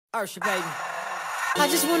Usher, baby. I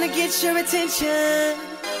just wanna get your attention.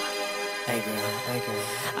 Hey girl, hey girl.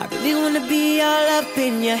 I really wanna be all up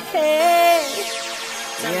in your head.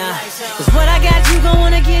 Yeah, cause what I got you gon'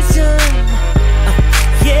 wanna get some.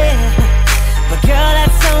 Yeah, but girl,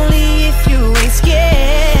 that's only if you ain't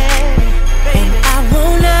scared. And I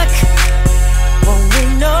won't knock, won't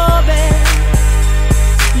ring no bell.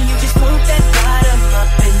 You just move that bottom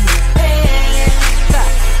up in the bed.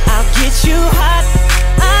 I'll get you hot,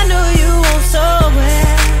 I know you want so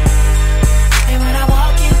well. And when I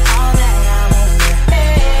walk in, all that I want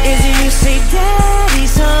is you say,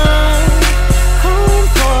 Daddy's home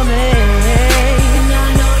for me. And I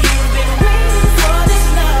know you've been waiting for this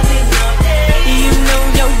loving all day. You know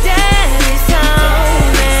your daddy's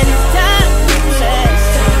home and it's time to play.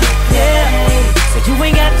 Yeah, so you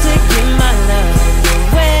ain't got to give my love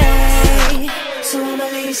away. So all my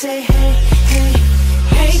ladies say, hey, hey,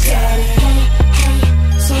 hey, daddy.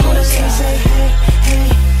 So all the ladies say, hey, hey,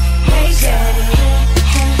 hey, daddy.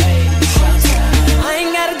 I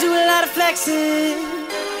ain't gotta do a lot of flexing.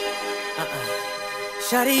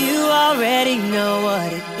 Shorty, you already know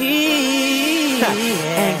what it is.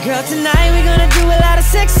 And girl, tonight we're gonna do a lot of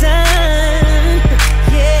sexin.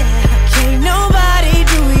 Yeah, can't nobody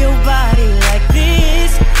do your body like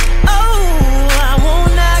this. Oh, I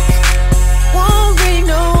won't knock, won't ring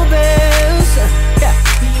no bells. Yeah,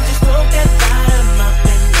 you just broke that bottom up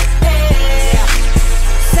in the bed.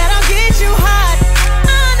 Said I'll get you hot,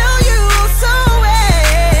 I know you so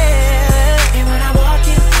well. And when I walk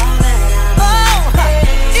in, all that I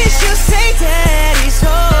it should say Daddy's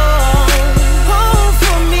home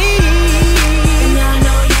for me. And I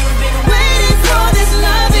know you've been waiting for this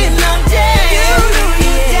loving all day. You know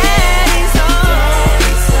your daddy's home,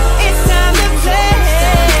 it's time to play.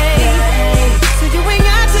 So you ain't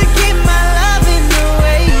got to give my loving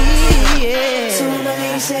away. Yeah. So when my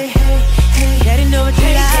ladies say, hey, hey, Daddy know what you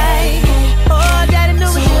like. Oh, Daddy know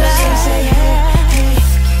what you like. Say, hey, hey,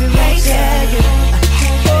 keep it right there.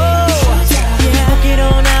 Poke it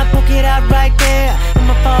on out, poke it out right there.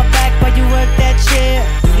 I'ma fall back while you work that chair.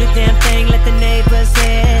 Do the damn thing, let the neighbors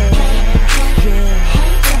hear. Yeah.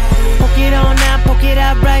 Poke it on out, poke it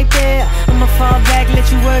out right there. I'ma fall back, let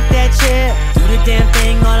you work that chair. Do the damn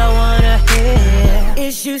thing, all I wanna hear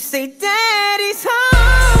is you say, Daddy's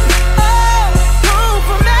home, oh, home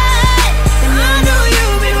for me. And I know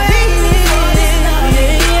you've been waiting for this love.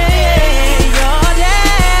 Yeah, your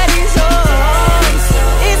daddy's home,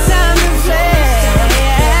 it's time to play.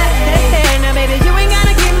 Now baby, you ain't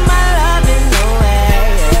gotta give my loving away.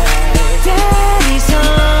 Daddy's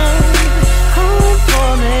home for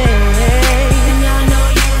me. And I know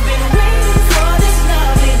you've been waiting for this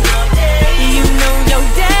loving all day. You know your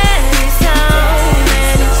daddy's home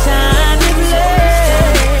and it's time to play.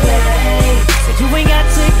 So you ain't got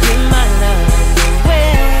to give my love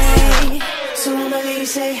away. So all my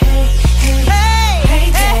ladies say, hey, hey, hey,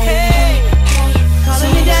 hey, hey.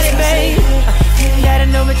 Calling me daddy, babe. Gotta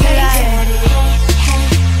know what you like.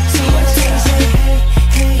 So all my ladies say, hey,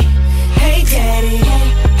 hey, hey, daddy.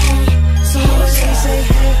 So all my ladies say,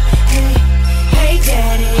 hey, hey, hey,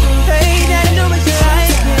 daddy. Hey, daddy, know what you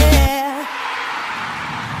like, yeah.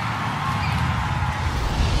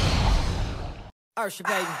 Usher,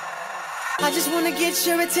 baby. I just wanna get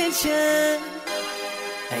your attention.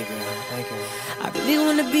 Hey girl, hey girl. I really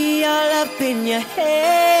wanna be all up in your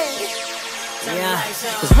head. Yeah,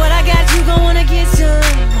 cause what I got you gon' wanna get some.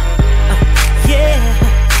 Yeah,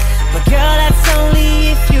 but girl, that's only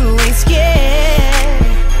if you ain't scared.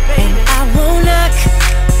 And I won't knock,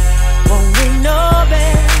 won't ring no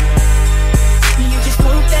bell. You just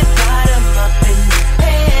move that bottom up in the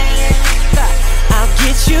bed. I'll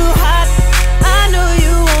get you hot, I know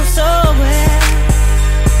you want so well.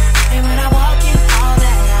 And when I walk in, all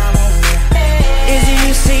that I want is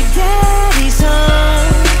you say, Daddy's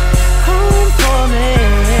home for me.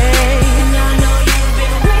 And I know you've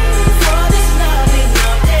been waiting for this loving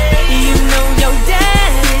all day. You know your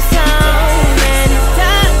daddy's home and it's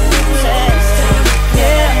time to play.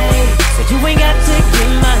 Yeah, so you ain't got to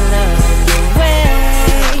give my love away.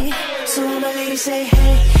 So all my ladies say,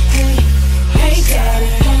 hey, hey, hey,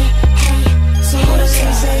 daddy. So all the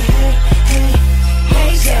ladies say, hey, hey,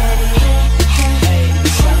 hey, daddy.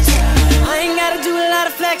 I ain't gotta do a lot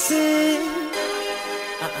of flexing.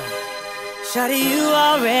 Shorty, you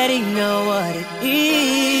already know what it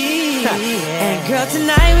is. And girl,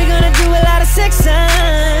 tonight we're gonna do a lot of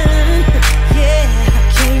sexin. Yeah,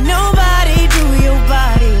 can't nobody do your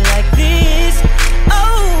body like this.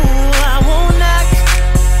 Oh, I won't knock,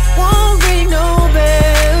 won't ring no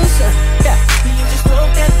bells. Yeah, you just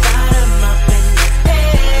broke that bottom up in the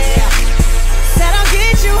bed. Said I'll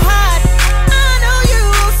get you hot.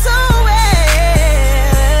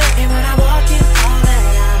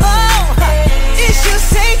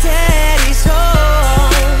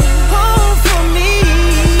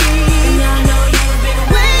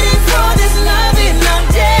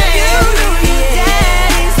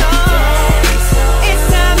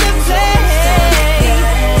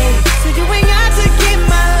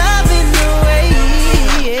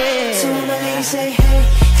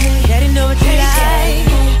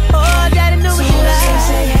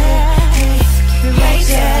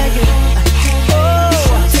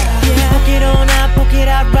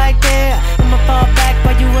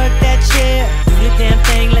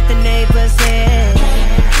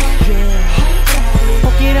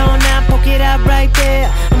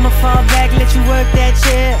 fall back, let you work that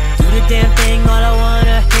chair. Do the damn thing, all I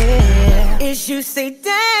wanna hear is you say,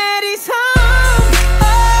 Daddy's home.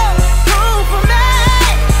 Oh, home for me.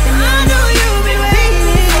 And I know you've been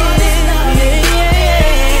waiting for this love. Yeah,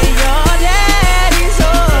 your daddy's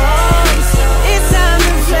home. It's time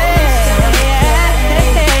to play.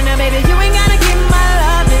 Now baby, you ain't gotta give my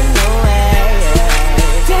love in no way.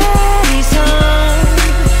 Daddy's home,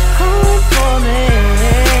 home for me.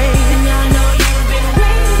 And I know you've been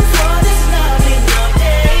waiting for this love in your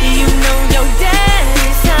day. You know your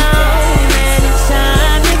daddy's home, and it's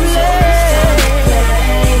time to play.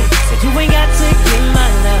 So you ain't got to give my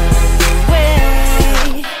love away.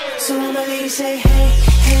 So all my ladies say, hey,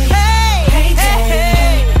 hey, hey, hey,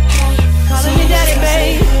 daddy. Calling me daddy,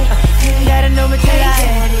 babe. Gotta know what you like.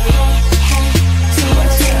 So all my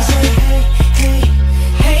ladies say, hey, hey,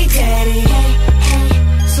 hey, daddy.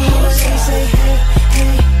 So all my ladies say, hey,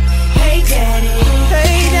 hey, hey, daddy.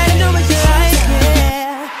 Hey, daddy, know what you like,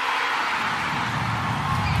 yeah.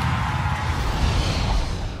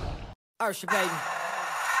 Usher, baby.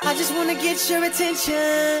 I just wanna get your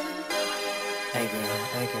attention. Hey girl,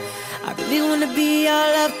 hey girl. I really wanna be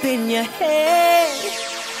all up in your head.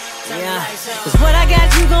 Yeah, cause what I got,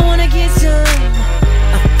 you gon' wanna get some.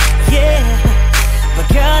 Yeah, but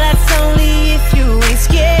girl, that's only if you ain't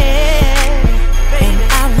scared. And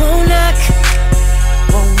I won't knock,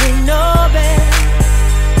 won't ring no bell.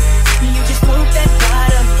 You just put that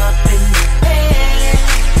bottom up in your head.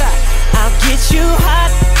 I'll get you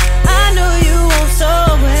hot, I know you want so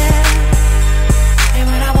well. And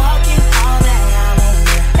when I walk in, all that I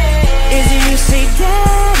wanna hear is you say,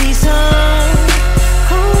 Daddy's home,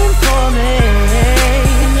 home for me.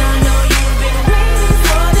 And I know you've been waiting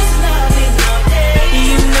for this love in your day.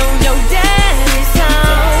 You know your daddy's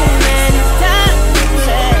home, and it's time to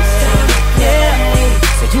play. Yeah,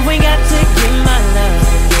 so you ain't got to give my love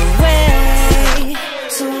away.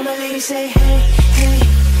 So all my ladies say, hey, hey,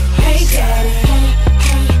 hey, daddy.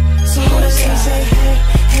 So all my ladies say, hey,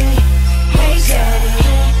 hey, hey, daddy.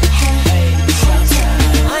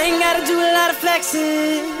 I ain't gotta do a lot of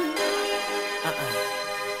flexing.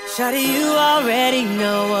 Shorty, you already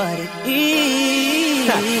know what it is.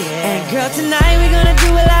 And girl, tonight we're gonna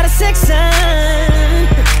do a lot of sexin.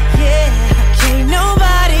 Yeah, can't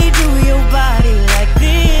nobody do your body like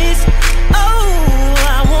this. Oh,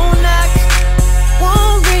 I won't knock,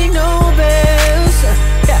 won't ring no bells.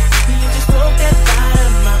 Yeah, you just broke that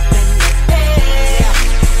bottom up in your head.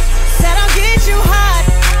 Said I'll get you hot,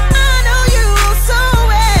 I know you so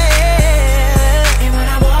well. And when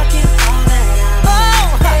I walk in, all that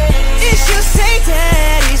I it's you say,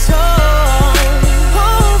 Daddy's home,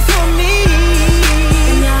 home for me.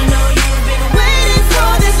 And I know you've been waiting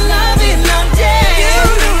for this love in all day. You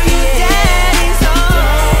know your daddy's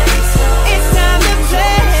home, it's time to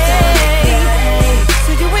play.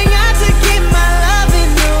 So you ain't got to give my love in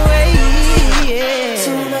the way. Yeah. So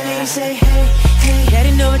all my ladies say, hey, hey,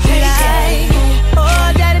 Daddy know what you like.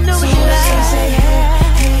 Oh, Daddy know what you like.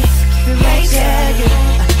 Keep it right there,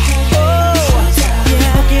 yeah. Oh,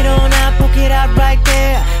 yeah. Poke it on out, poke it out right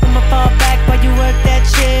there. I'ma fall back while you work that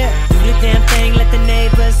chair. Do the damn thing, let the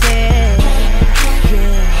neighbors hear.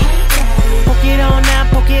 Yeah. Poke it on out,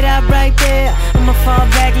 poke it out right there. I'ma fall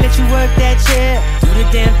back, let you work that chair. Do the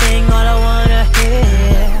damn thing, all I wanna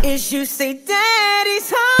hear is you say,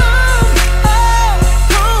 Daddy's home. Oh,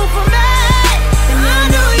 home for me. And I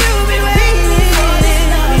know you've been waiting for this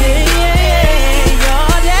love. Yeah, your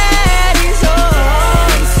daddy's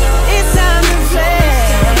home. It's time to play.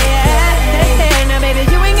 Now baby,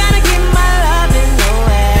 you ain't gotta give my love in no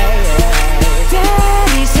way.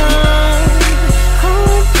 Daddy's home,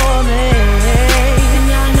 home for me. And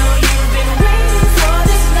I know you've been waiting for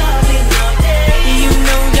this love in your day. You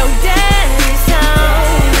know your daddy's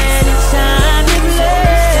home, and it's time to play.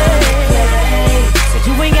 So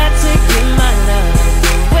you ain't got to give my love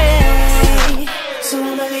away. So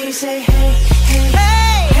all my ladies say, hey, hey,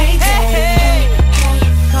 hey, hey, daddy.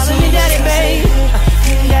 Calling me daddy, babe.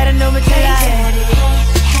 Gotta know what you like.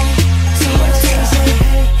 So all my ladies say,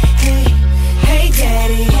 hey, hey, hey,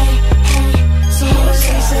 daddy. So all my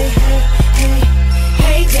ladies say, hey, hey,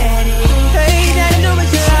 hey, daddy. Hey, daddy, know what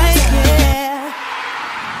you like, yeah.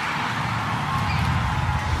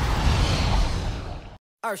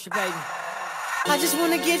 Usher, baby. I just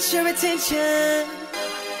wanna get your attention.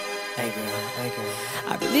 Hey girl, hey girl. I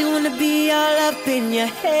really wanna be all up in your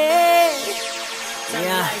head.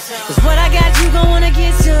 Yeah, cause what I got, you gon' wanna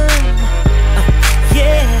get some.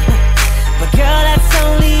 Yeah, but girl, that's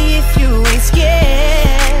only if you ain't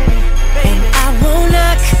scared. And I won't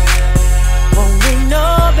knock, won't ring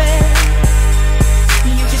no bell.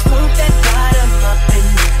 You just put that bottom up in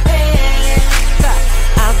your head.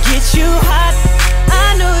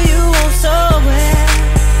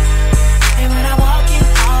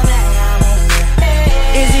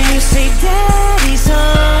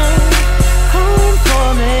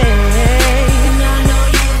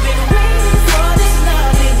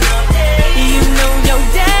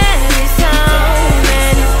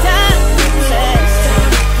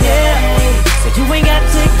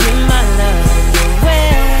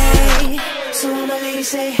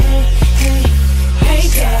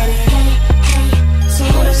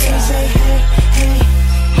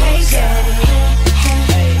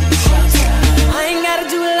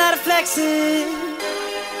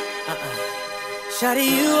 Shorty,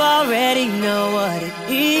 you already know what it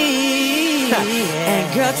is.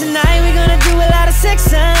 And girl, tonight we're gonna do a lot of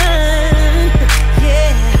sexin.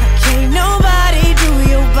 Yeah, can't nobody do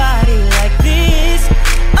your body like this.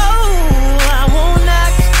 Oh, I won't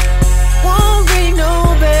knock, won't ring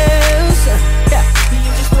no bells. Yeah,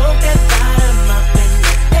 you just broke that bottom up in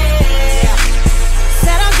the air.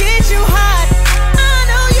 Said I'll get you hot, I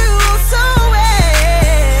know you so well.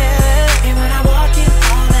 And when I walk in,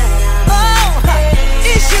 all that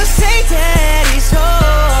it should say daddy's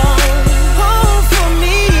home, home for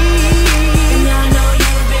me. And I know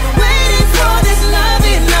you've been waiting for this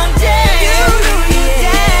loving all day. You know your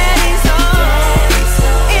daddy's home,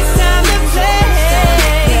 it's time to play.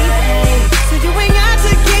 So you ain't got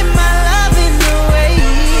to give my loving away.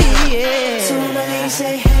 Yeah. So I'ma let you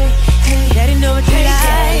say hey, hey, daddy know what you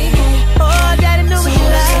like. Oh, daddy know what you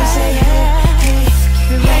like. Say hey, hey,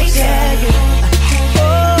 hey, daddy.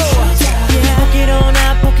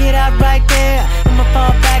 Poke it out right there. I'ma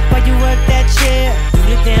fall back while you work that chair. Do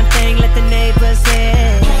the damn thing, let the neighbors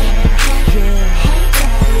hear.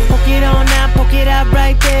 Yeah. Poke it on out, poke it out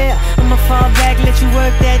right there. I'ma fall back, let you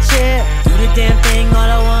work that chair. Do the damn thing, all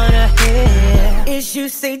I wanna hear is you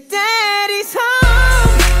say daddy's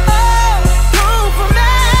home. Oh, home for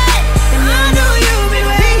me. And I know you've been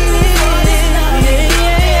waiting for this love. Yeah,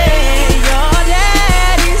 yeah, your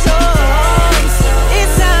daddy's home.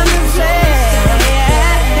 It's time to play.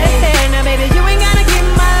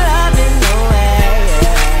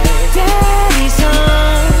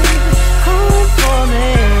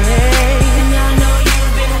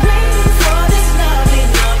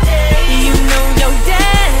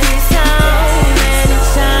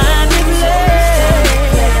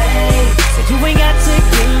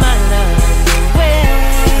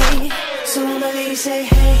 Say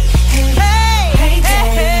hey, hey, hey, hey, hey,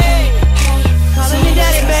 hey. Calling me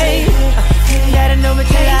daddy, babe. Daddy know what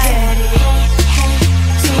you like.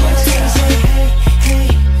 So say hey, hey,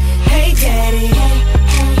 hey, daddy.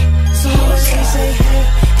 So say hey,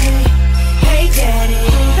 hey, hey, daddy.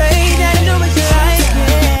 Hey, daddy know what you like,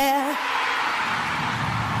 yeah.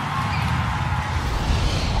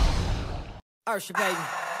 Usher, baby.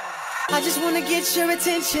 I just wanna get your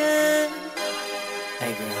attention.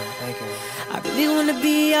 Hey girl, hey girl. I really wanna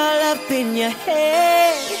be all up in your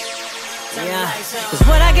head. Yeah, cause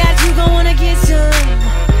what I got you gon' wanna get some.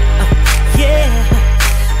 Yeah,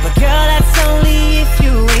 but girl, that's only if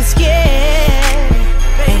you ain't scared.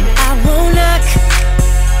 And I won't knock,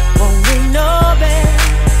 won't ring no bell.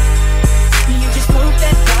 You just move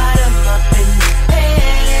that bottom up in the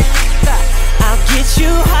air. I'll get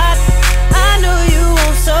you hot, I know you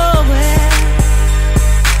won't so well.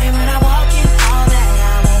 And when I walk in, all that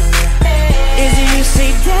I wanna is you say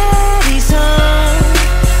daddy's home,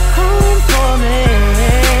 home for me.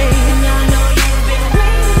 And I know you've been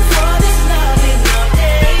waiting for this loving all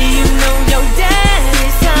day. You know your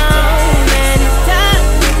daddy's home, and it's time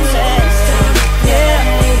to play. Yeah,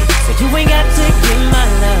 so you ain't got to give my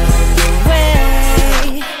love away.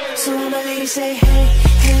 So I'ma let you say hey,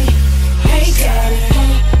 hey, hey, daddy.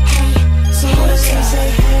 So I'ma let you say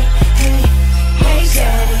hey, hey, hey,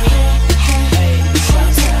 daddy.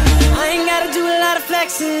 I ain't gotta do a lot of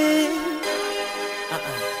flexing.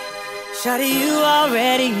 Shorty, you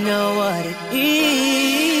already know what it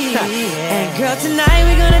is. And girl, tonight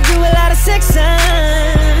we're gonna do a lot of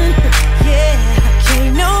sexin. Yeah,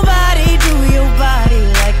 can't nobody do your body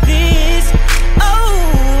like this.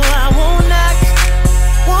 Oh, I won't knock,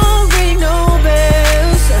 won't ring no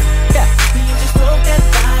bells. Yeah, you just broke that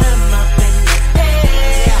bottom up in the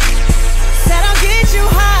air. Said I'll get you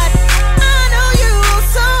hot, I know you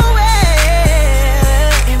so well.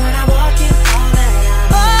 And when I walk in, all that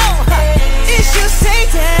it should say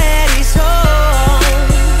daddy's home,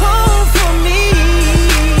 home for me.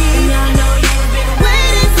 And I know you've been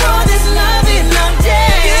waiting for this loving all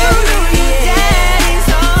day. You know your daddy's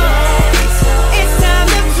home, it's time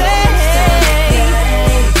to play.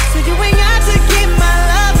 So you ain't got to give my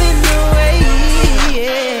loving away.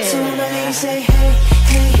 Yeah. So I'ma let you say hey,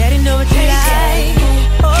 hey, daddy know what you like.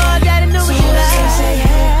 Oh, daddy know what you like. Say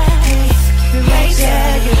hey, hey, hey,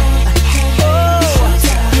 daddy.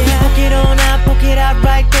 Poke it on out, poke it out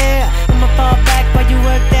right there. I'ma fall back while you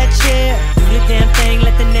work that chair. Do the damn thing,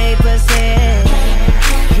 let the neighbors hear.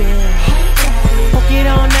 Yeah. Poke it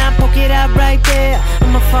on out, poke it out right there.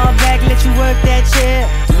 I'ma fall back, let you work that chair.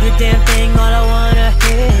 Do the damn thing, all I wanna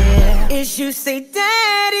hear is you say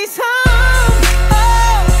daddy's home.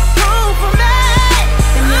 Oh, home for me.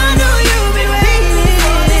 And I know you've been waiting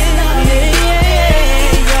for this love. Yeah,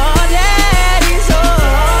 yeah, your daddy's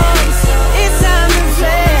home, it's time to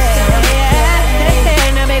play.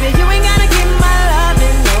 Now baby, you ain't gotta give my love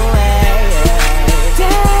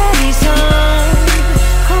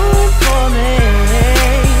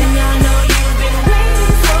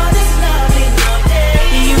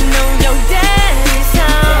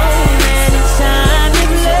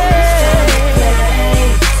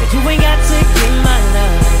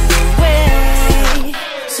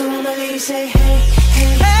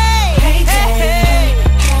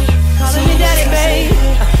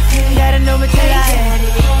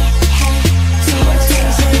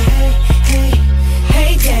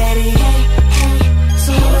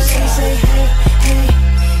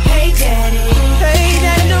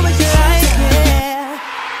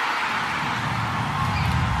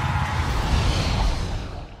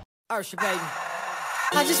Usher, baby.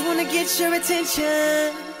 I just wanna get your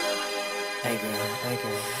attention. Hey girl, hey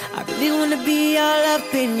girl. I really wanna be all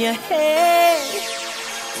up in your head.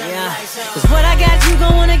 Yeah, cause what I got you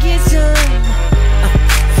gon' wanna get some.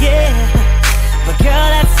 Yeah, but girl,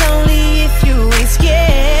 that's only if you ain't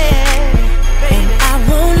scared. And I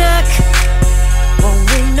won't knock, won't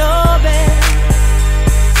ring no bell.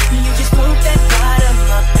 You just put that bottom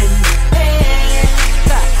up in the bed.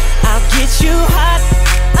 I'll get you hot,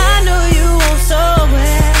 I know you want so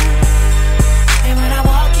well. And when I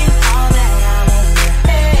walk in, all that I want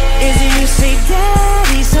is you say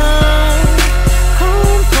daddy's home,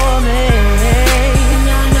 home for me. And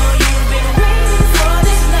I know you've been waiting for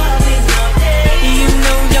this loving all day. You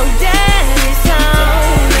know your daddy's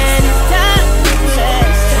home and it's time to play.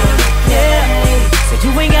 Yeah, so you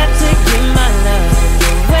ain't got to give my love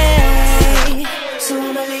away. So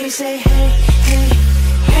when my lady say hey, hey,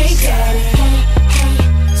 hey daddy, hey, hey.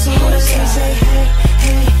 So when I say hey,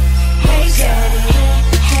 hey, hey daddy,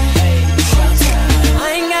 hey, hey. I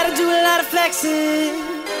ain't gotta do a lot of flexing.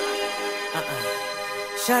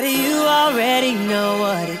 Shorty, you already know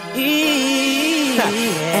what it is.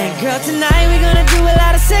 And girl, tonight we're gonna do a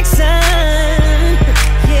lot of sexin.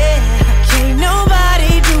 Yeah, can't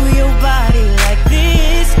nobody do your body like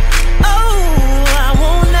this. Oh, I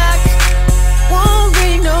won't knock, won't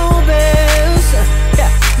ring no bells.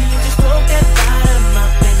 Yeah, you just broke that bottom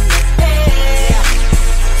up in the bed.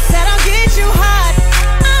 Said I'll get you hot,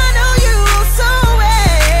 I know you so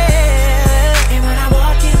well. And when I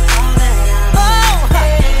walk in, all that I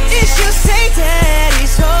it's just say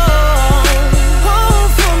daddy's home, home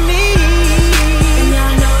for me. And I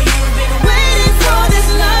know you've been waiting for this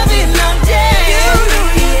loving all day. You know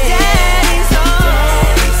your daddy's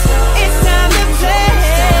home, it's time to play.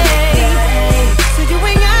 So you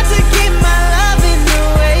ain't got to give my loving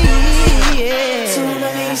away. Yeah. So when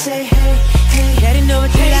my lady say hey, hey, daddy know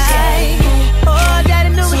what you like. Oh, daddy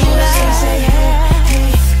know what you like. Say hey,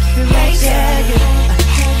 hey, keep it right there.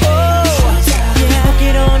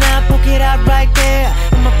 Poke it out right there.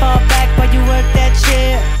 I'ma fall back while you work that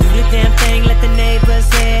chair. Do the damn thing, let the neighbors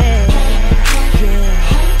hear.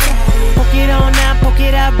 Yeah. Poke it on out, poke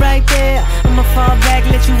it out right there. I'ma fall back,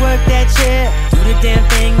 let you work that chair. Do the damn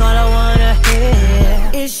thing, all I wanna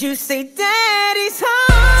hear is you say daddy's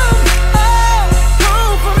home, oh,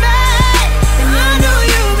 home for me. And I know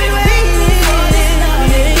you've been waiting for this love.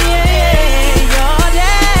 Yeah, your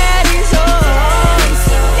daddy's home,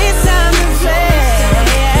 it's time to play.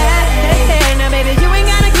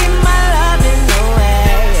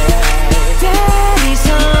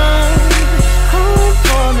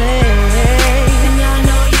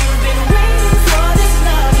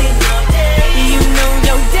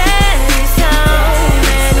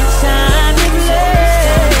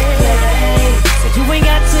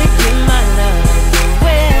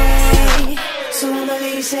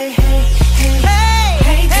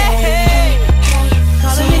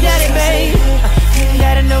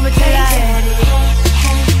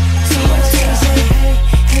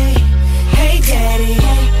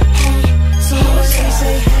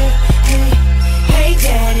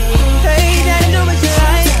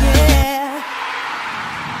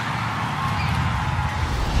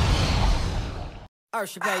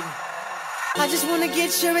 Usher, baby. I just wanna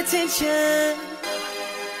get your attention.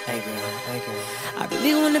 Hey girl, hey girl. I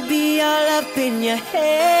really wanna be all up in your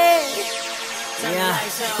head. Yeah,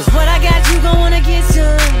 cause what I got you gon' wanna get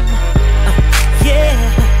some. Yeah,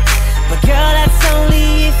 but girl, that's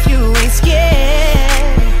only if you ain't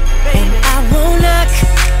scared. And I won't knock,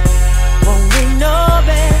 won't ring no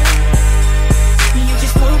bell. You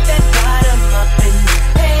just put that bottom up in the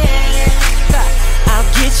bed. I'll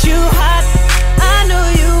get you hot, I know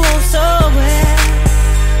you want so well.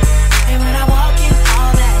 And when I walk in,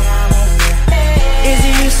 all that I want is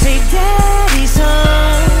you say daddy's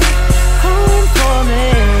home, home for me.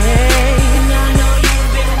 And I know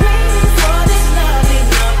you've been waiting for this loving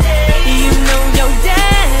all day. You know your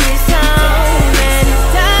daddy's home and it's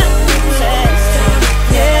time to play.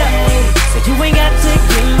 Yeah, so you ain't got to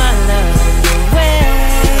give my love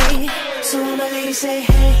away. So when my lady say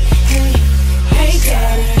hey, hey, hey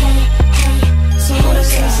daddy, so when I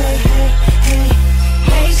say hey, hey,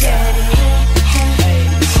 hey daddy, hey,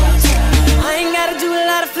 I ain't gotta do a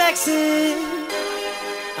lot of flexing.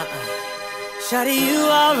 Shorty, you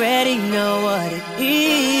already know what it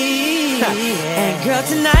is. And girl,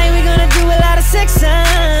 tonight we're gonna do a lot of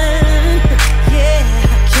sexin. Yeah,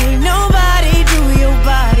 can't nobody do your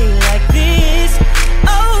body like this.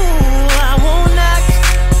 Oh, I won't knock,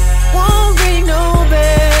 won't ring no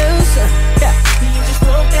bells. Yeah, you just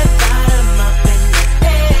broke that bottom up in the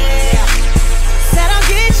bed. Said I'll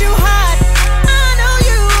get you high.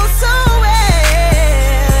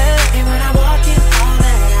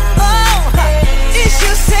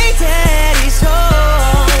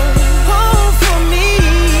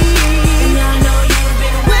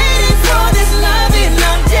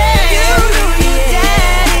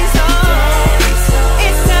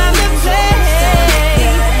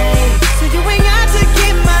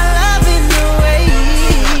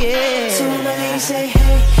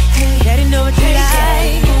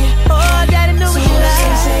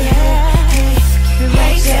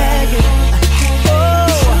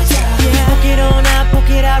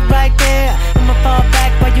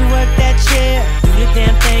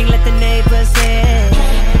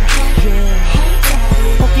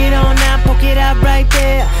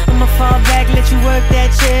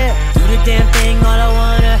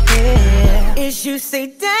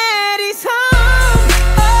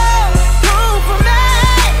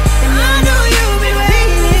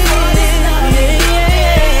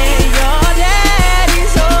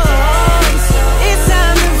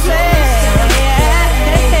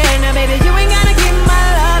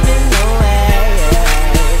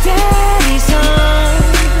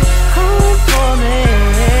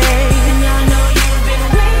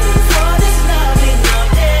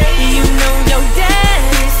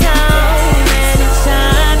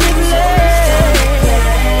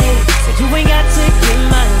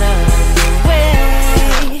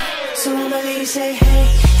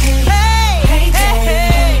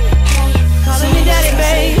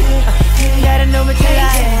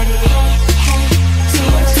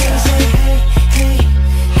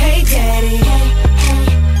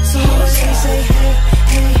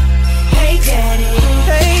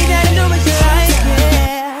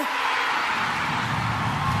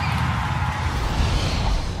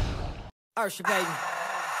 Usher, baby.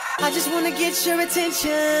 I just wanna get your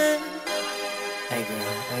attention. Hey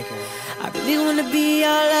girl, hey girl. I really wanna be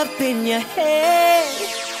all up in your head.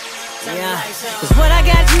 Yeah, cause what I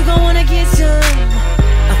got you gon' wanna get some.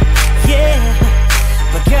 Yeah,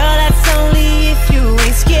 but girl, that's only if you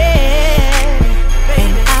ain't scared.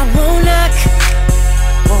 And I won't knock,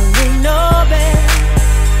 won't ring no bell.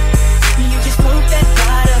 You just move that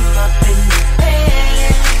bottom up in your head.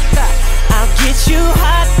 I'll get you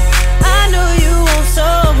hot, I know you want so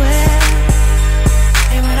well.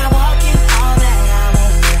 And when I walk in, all that I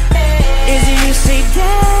want is you say,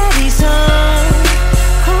 Daddy's home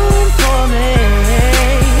for me.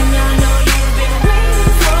 And I know you've been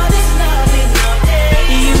waiting for this loving all day.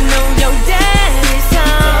 You know your daddy's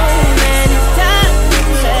home and it's time to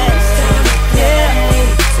play. Yeah,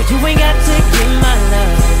 so you ain't got to give my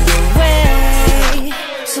love away.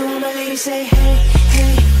 So all my ladies say, hey,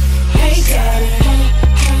 hey, hey, daddy.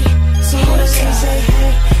 So all my ladies say,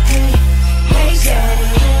 hey, hey, hey, daddy.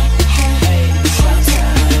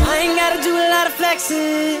 I ain't gotta do a lot of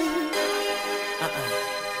flexing.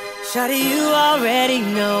 Shorty, you already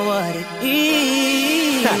know what it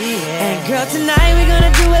is. And girl, tonight we're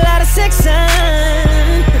gonna do a lot of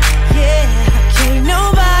sexin. Yeah, can't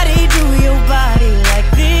nobody do your body like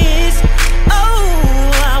this.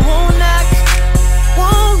 Oh, I won't knock,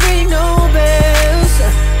 won't ring no bells.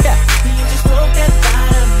 Yeah, you just broke that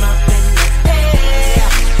bottom up in the air.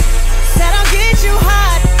 Said I'll get you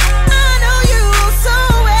hot, I know you so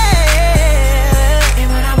well. And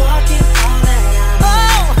when I walk in, all that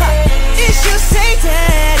is you say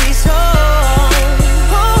Daddy's home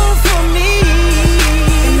for me.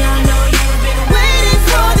 And I know you've been waiting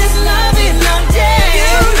for this loving all day.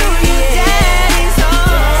 You know your daddy's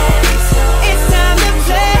home, it's time to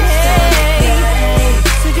play.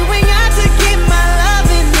 So you ain't got to give my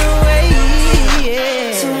loving away.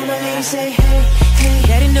 Yeah. So when my ladies say, hey, hey,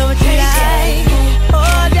 Daddy know what you like.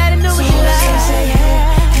 Oh, Daddy know what you like. Say, hey,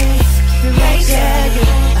 hey, keep it right there.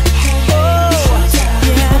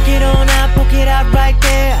 Poke it on out, poke it out right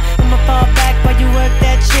there. I'ma fall back while you work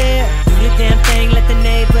that chair. Do the damn thing, let the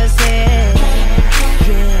neighbors hear.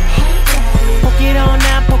 Yeah. Poke it on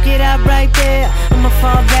out, poke it out right there. I'ma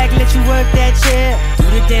fall back, let you work that chair. Do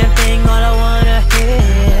the damn thing, all I wanna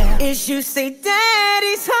hear is you say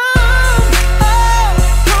Daddy's home. Oh,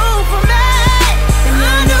 home for me. And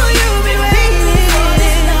I know you've been waiting for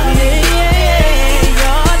this love. Yeah,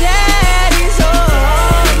 your daddy's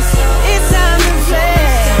home, it's time to play.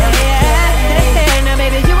 Now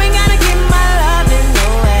baby, you ain't gotta give my loving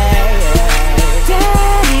away.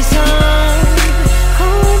 Daddy's home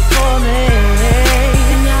for me.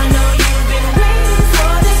 And I know you've been waiting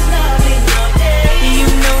for this loving all day. You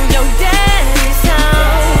know your daddy's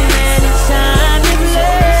home and it's time to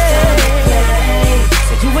play.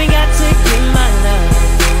 So you ain't got to give my love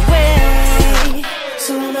away.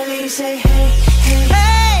 So all my ladies say, hey,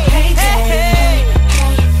 hey, hey, hey, hey.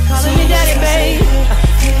 Calling me daddy, babe.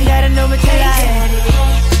 Gotta know what you like.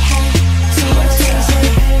 So all my ladies say,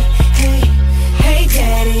 hey, hey, hey,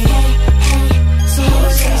 daddy. So all my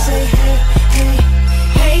ladies say, hey, hey,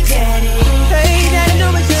 hey, daddy. Hey, daddy, know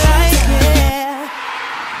what you like, yeah.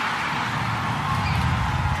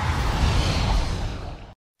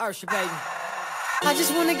 Usher, baby. I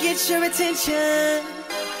just wanna get your attention.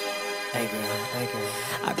 Hey girl, hey girl.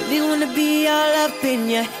 I really wanna be all up in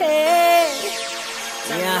your head.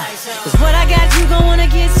 Yeah, cause what I got you gon' wanna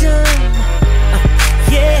get some.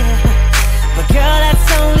 Yeah, but girl,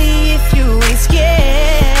 that's only if you ain't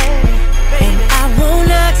scared. And I won't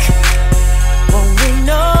knock, won't ring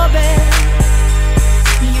no bell.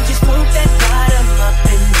 You just move that bottom up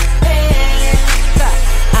in the air.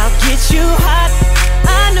 I'll get you hot,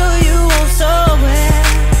 I know you want so well.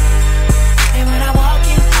 And when I walk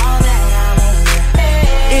in, all that I want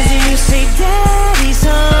is you say Daddy's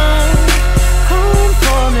home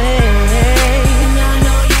for me. And I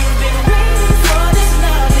know you've been waiting for this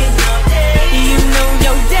loving all day. You know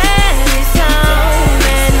your daddy's home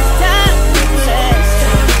and it's time to play.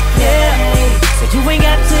 Yeah, so you ain't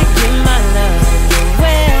got to give my love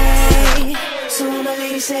away. So all my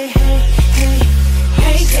ladies say, hey, hey,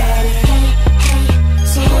 hey, daddy.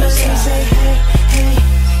 So all my ladies say, hey, hey,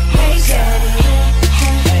 hey, daddy.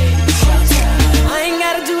 I ain't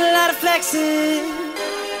gotta do a lot of flexing.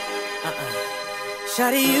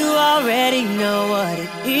 Shorty, you already know what it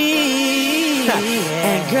is.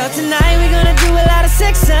 And girl, tonight we're gonna do a lot of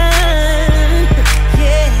sexin.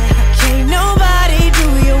 Yeah, can't nobody do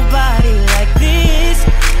your body like this.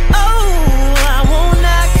 Oh, I won't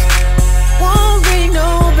knock, won't ring no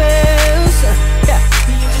bells. Yeah,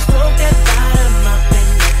 you just broke that bottom up in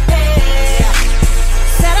the air.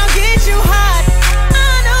 Said I'll get you high.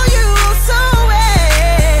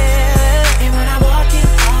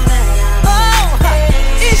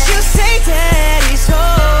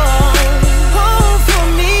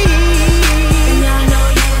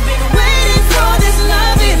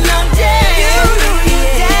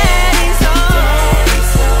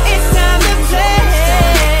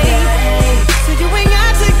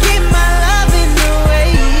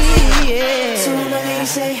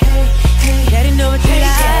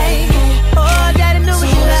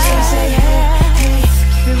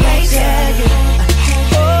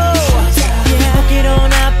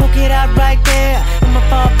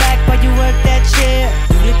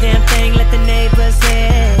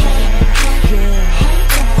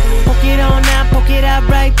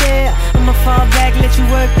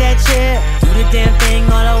 damn thing,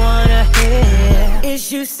 all I wanna hear is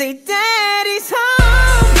you say, Daddy's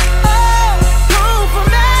home, oh, home for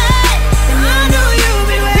me. And I know you've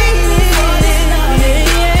been waiting for this love.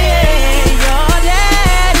 Yeah, your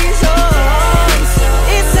daddy's home.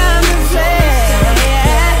 It's time to play.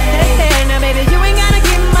 Now baby, you ain't gotta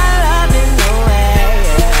give my love in no way.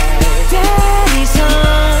 Daddy's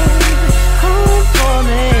home, home for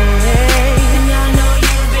me. And I know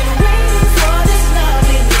you've been waiting for this love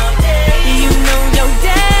in all day. You know your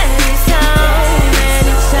daddy's home, and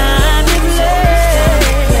it's time to play.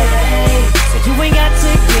 So you ain't got to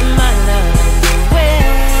give my love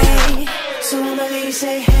away. So my lady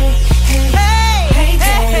say, hey, hey, hey,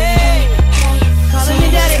 hey, daddy. Calling me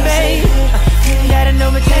daddy, babe. You gotta know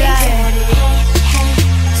me till I daddy.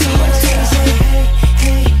 So my lady say,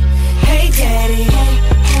 hey, hey, hey, daddy.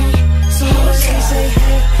 So my lady say,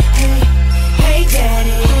 hey, hey, hey,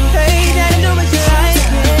 daddy. Hey, daddy, know me till I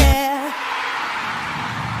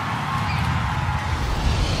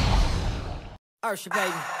Usher,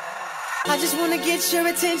 baby. I just wanna get your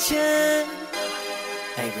attention.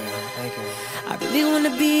 Hey girl, hey girl. I really wanna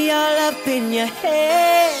be all up in your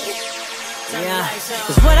head. Yeah,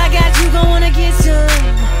 cause what I got you gon' wanna get some.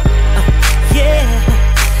 Yeah,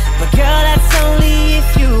 but girl, that's only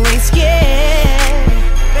if you ain't scared.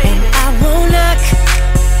 And I won't knock,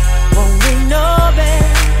 won't ring no bell.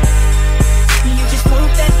 You just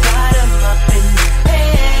put that bottom up in the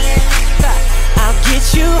bed. I'll get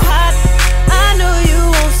you hot, I know you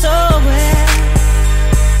want so well.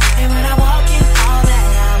 And when I walk in, all that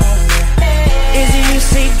I want is you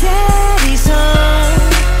say, Daddy's home,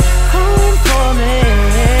 home for me.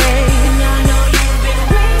 And I know you've been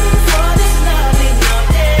waiting for this loving all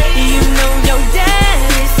day. You know your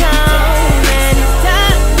daddy's home, and it's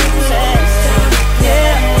time to play.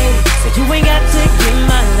 Yeah, so you ain't got to give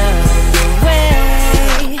my love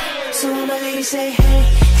away. So my lady say, hey,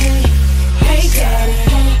 hey, hey, daddy.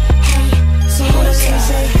 So my lady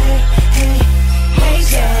say, hey, hey, hey,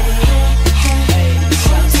 daddy.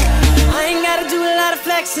 I ain't gotta do a lot of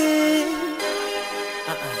flexing.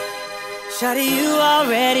 Shorty, you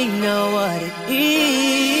already know what it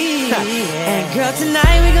is. And girl,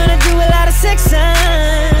 tonight we're gonna do a lot of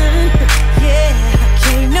sexin. Yeah,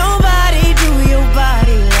 can't nobody do your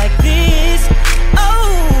body like this. Oh,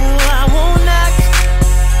 I won't knock,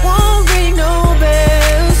 won't ring no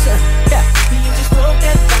bells. Yeah, you just broke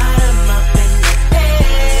that bottom up in the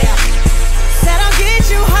air. Said I'll get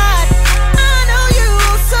you hot, I know you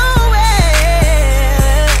so well.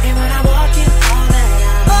 And when I walk in, all that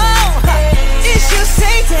I it's you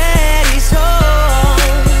say, Daddy's home,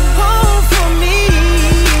 home for me.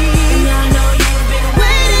 And I know you've been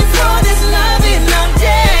waiting for this loving all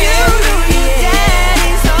day. You know your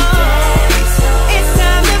daddy's home, it's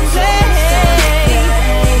time to play.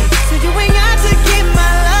 So you ain't got to give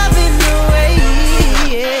my loving away.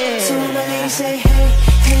 Yeah. So my lady say, hey,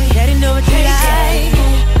 hey, daddy know what you like.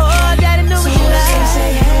 Oh, daddy know what you like.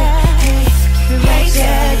 Say, hey, hey, keep it right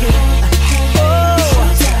there. Oh,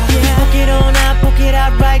 yeah. Poke it on out, poke it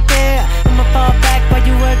out right there. I'ma fall back while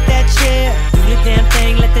you work that chair. Do the damn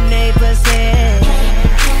thing, let the neighbors hear.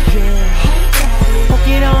 Yeah. Poke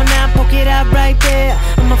it on out, poke it out right there.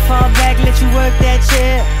 I'ma fall back, let you work that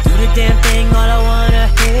chair. Do the damn thing, all I wanna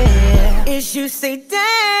hear is you say,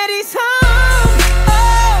 Daddy's home,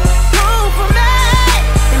 oh, home for me.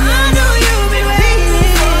 And I know you've been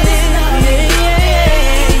waiting for this love. Yeah,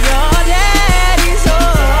 your daddy's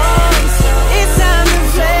home, it's time to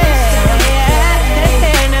play.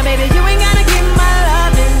 Now baby, you ain't gotta give my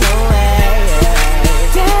love in no way.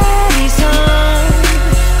 Daddy's home,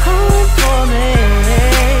 home for me.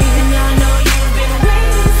 And I know you've been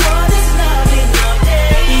waiting for this loving all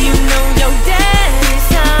day. You know your daddy's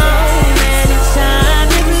home, and it's time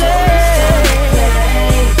to play.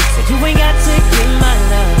 So you ain't got to give my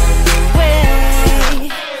love away.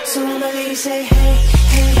 So my lady say, hey,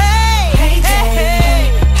 hey, hey, hey, daddy.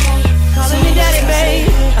 Calling me daddy, babe.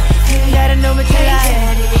 You gotta know me till I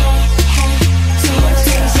daddy. So my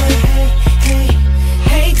lady say, hey, hey,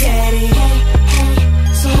 hey, daddy.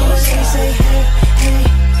 So my lady say, hey, hey,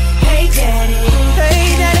 hey, daddy. Hey,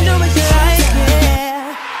 daddy, know me till I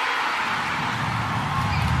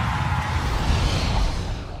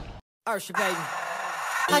Usher, baby.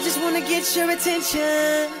 I just wanna get your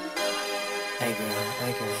attention. Hey girl,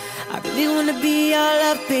 hey girl. I really wanna be all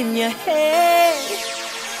up in your head.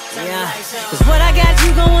 Yeah, cause what I got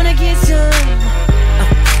you gon' wanna get some.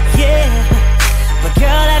 Yeah, but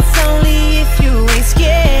girl, that's only if you ain't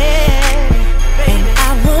scared. And I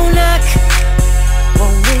won't knock,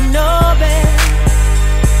 won't ring no bell.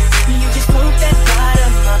 You just put that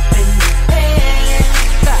bottom up in the bed.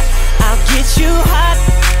 I'll get get you hot,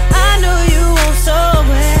 I know you want so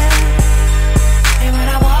well. And when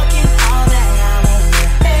I walk in, all that I want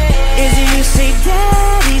is you say,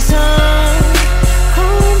 Daddy's home,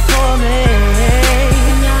 home for me.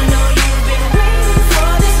 And I know you've been waiting for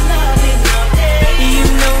this loving all day. You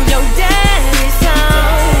know your daddy's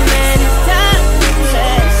home, and it's time to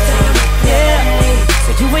play. Yeah, so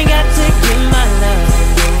you ain't got to give my love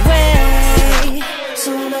away. So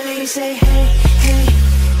when my lady say, hey, hey,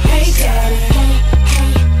 hey, daddy, hey, hey.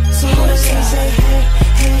 So when my lady say, hey,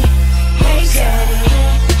 hey, hey, daddy,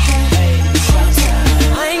 hey, hey.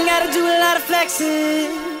 I ain't gotta do a lot of flexing.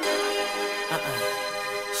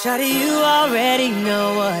 Shorty, you already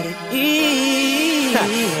know what it is.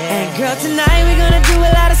 And girl, tonight we're gonna do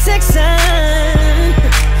a lot of sexin.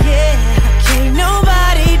 Yeah, can't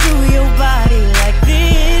nobody do your body like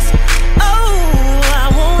this. Oh, I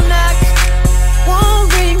won't knock,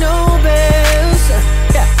 won't ring no bells.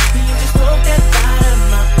 Yeah, you just broke that bottom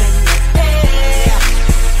up in the air.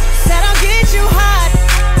 Said I'll get you hot,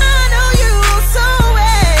 I know you so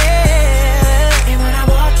well. And when I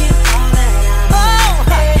walk in, all that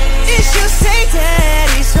it should say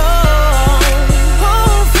Daddy's home,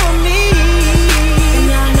 home for me. And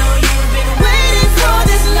I know you've been waiting for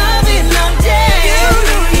this loving all day. You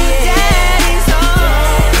know your daddy's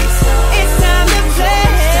home, it's time to play.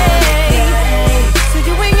 So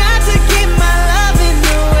you ain't got to give my loving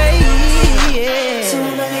away. Yeah. So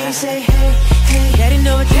when my lady say, hey, hey, Daddy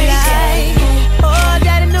know what you like. Oh,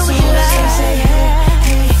 Daddy know what you like. Say, hey,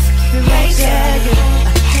 hey, keep it right there.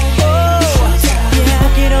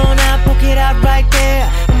 Poke it on out, poke it out right there.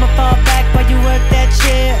 I'ma fall back while you work that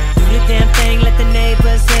chair. Do the damn thing, let the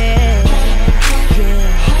neighbors hear.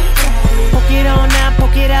 Yeah. Poke it on out,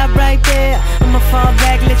 poke it out right there. I'ma fall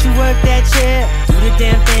back, let you work that chair. Do the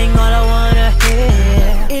damn thing, all I wanna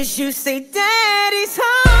hear is you say, Daddy's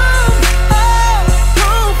home, oh,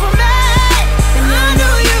 home for me. And I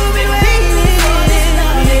know you've been waiting for this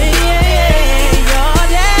love. Yeah, your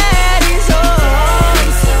daddy's home,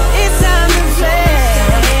 it's time to play.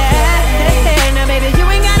 Now baby, you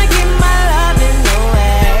ain't gotta give my loving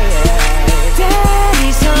away.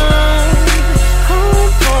 Daddy's home, home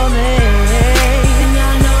for me. And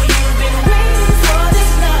I know you've been waiting for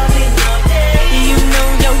this loving all day. You know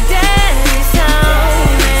your daddy's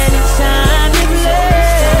home, and it's time to play.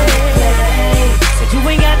 So you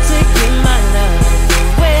ain't got to give my love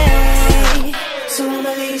away. So when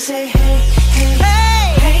my lady say, hey, hey,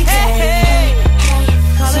 hey, hey, daddy,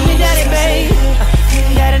 calling me daddy, babe.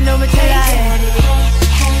 You gotta know what you like.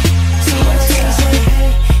 So when my lady say, hey,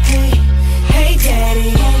 hey, hey, daddy.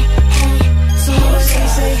 So when my lady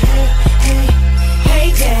say, hey, hey, hey,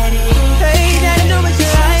 daddy. Hey, daddy, know what you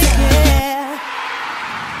like, yeah.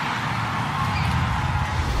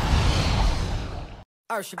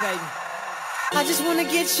 Usher, baby. I just wanna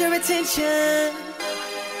get your attention.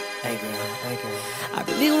 Hey girl, hey girl. I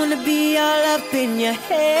really wanna be all up in your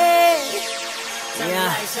head.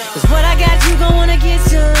 Yeah, cause what I got, you gon' wanna get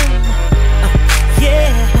some.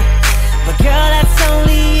 Yeah, but girl, that's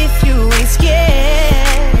only if you ain't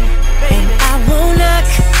scared. And I won't knock,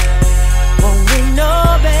 won't ring no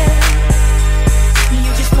bell.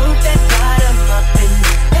 You just put that bottom up in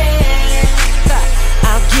the air.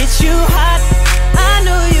 I'll get you hot, I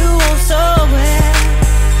know you want so well.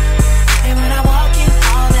 And when I walk in,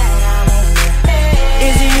 all that I want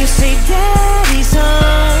is you say, Daddy's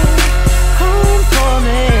home, home for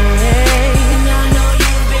me. And I know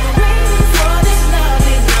you've been waiting for this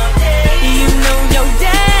loving all day. You know your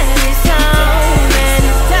daddy's home, and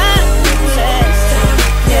it's time to play.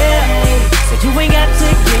 Yeah, so you ain't got to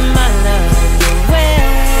give my love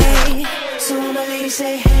away. So when my lady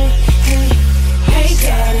say, hey, hey, hey,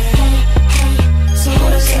 daddy. So when my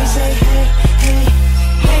lady say, hey, hey,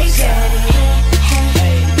 hey, daddy.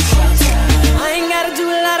 I ain't gotta do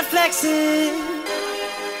a lot of flexing.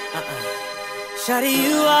 Shorty,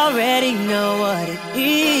 you already know what it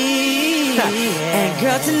is. And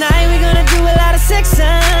girl, tonight we're gonna do a lot of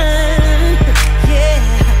sexin. Yeah,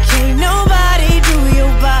 can't nobody do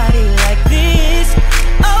your body like this.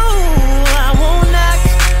 Oh, I won't knock,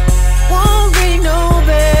 won't ring no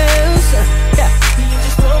bells. Yeah, you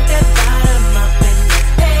just broke that bottom up in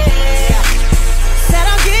the air. Said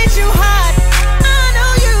I'll get you hot, I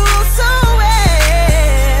know you so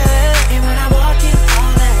well. And when I walk in,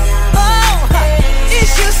 all that I it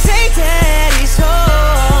should say Daddy's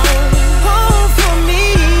home, home for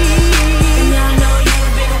me. And I know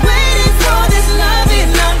you've been waiting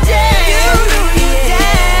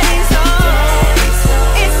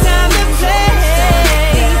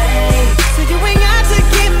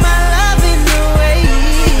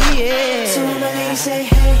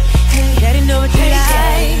Daddy know what you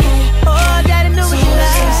like. Oh, daddy know what you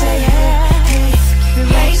like. Keep it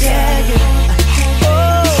right there, yeah.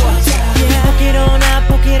 Oh, yeah. Poke it on out,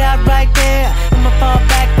 poke it out right there. I'ma fall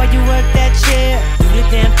back while you work that chair. Do the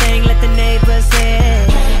damn thing, let the neighbors hear.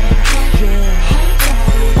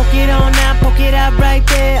 Yeah. Poke it on out, poke it out right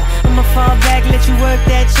there. I'ma fall back, let you work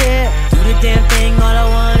that chair. Do the damn thing, all I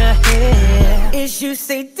wanna hear is you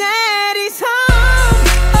say, Daddy's home.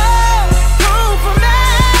 Oh, home for me.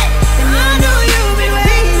 And I know you've been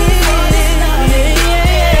waiting for this love.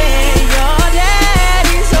 Yeah, your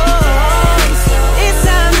daddy's home. It's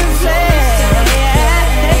time to play.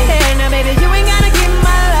 Now baby, you ain't gotta give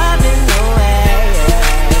my love in no way.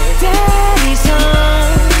 Daddy's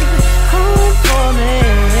home for me.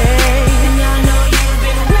 And I know you've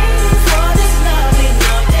been waiting for this love in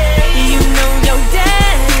all day. You know your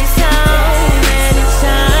daddy's home, and it's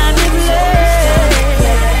time to play.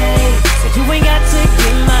 So you ain't got to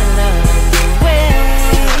give my love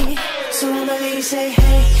away. So my lady say,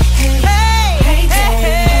 hey, hey, hey, hey,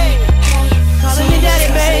 hey. Calling me daddy,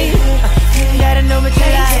 babe. Gotta know what you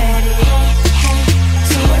like.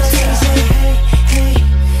 So my lady say, hey, hey,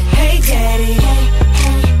 hey, daddy.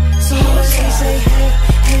 So my lady say, hey,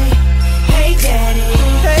 hey, hey, daddy.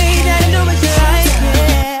 Hey, daddy, know what you like,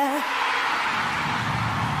 yeah.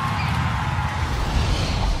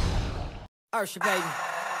 Usher, baby.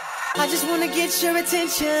 I just wanna get your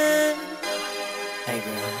attention. Hey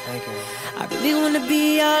girl, hey girl. I really wanna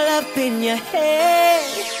be all up in your head.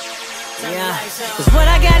 Yeah, cause what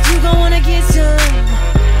I got you gon' wanna get some.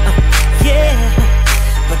 Yeah,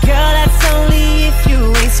 but girl, that's only if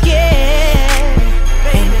you ain't scared.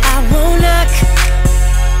 And I won't knock,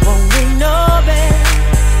 won't ring no bell.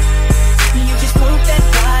 You just poke that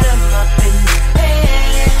bottom up in the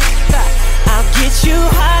bed. I'll get you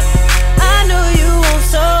hot, I know you want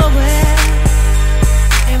so well.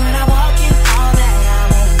 And when I walk in, all that I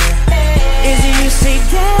wanna is you say,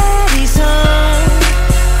 Daddy's home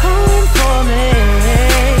for me.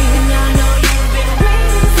 And I know you've been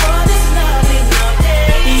waiting for this loving all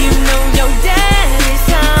day. You know your daddy's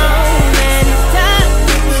home, and it's time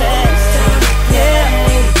to play. Yeah,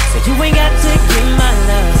 so you ain't got to give my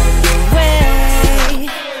love away.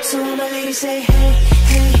 So my lady say, hey,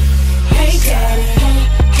 hey, hey, daddy.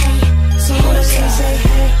 So my lady say,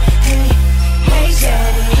 hey, hey, hey,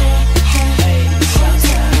 daddy.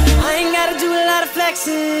 I ain't gotta do a lot of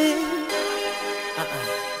flexing.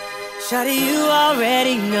 Shawty, you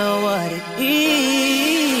already know what it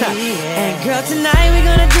is. And girl, tonight we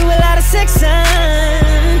gonna do a lot of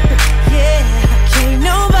sexin. Yeah, can't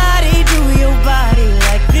nobody do your body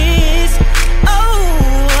like this. Oh,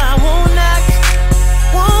 I won't knock,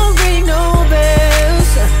 won't ring no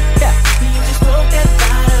bells. Yeah, you just broke that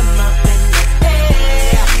bottom up in the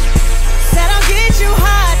air. Said I'll get you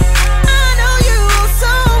hot, I know you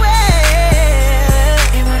so well.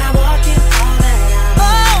 And when I walk in, all that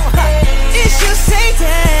I it's you say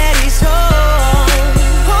Daddy's home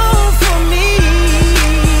for me.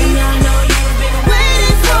 And I know you've been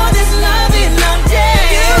waiting for this loving all day.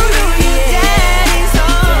 You know your daddy's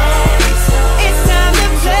home, it's time to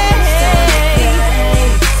play.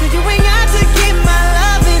 So you ain't got to give my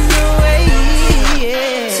loving away,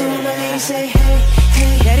 yeah. So my lady say, hey,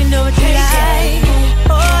 hey, daddy know what you like.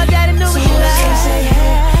 Oh, daddy know what you like.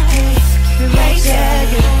 Keep it right there,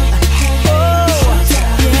 yeah. Oh,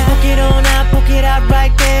 yeah. Poke it on out, poke it out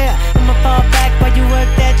right there. I'ma fall back while you work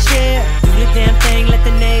that chair. Do the damn thing, let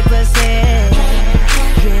the neighbors hear.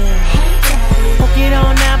 Yeah. Poke it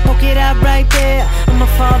on out, poke it out right there. I'ma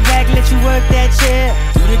fall back, let you work that chair.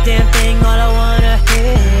 Do the damn thing, all I wanna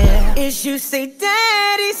hear is you say,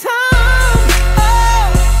 Daddy's home. Oh,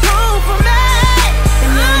 home for me.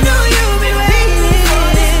 And I know you've been waiting for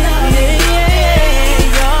this love. Yeah,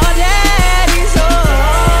 your daddy's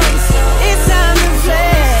home. It's time to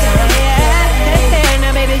play.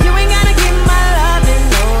 Now baby, you ain't gotta give my love in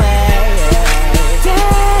no way.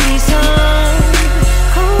 Daddy's home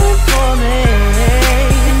for me.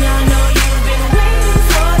 And I know you've been waiting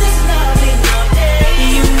for this loving all day.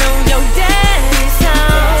 You know your daddy's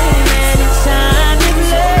home, and it's time to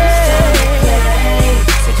play.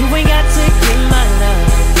 So you ain't got to give my love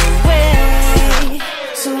away.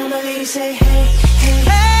 So my lady say, hey,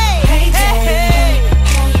 hey, hey, hey, hey.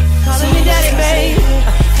 Calling me daddy, babe.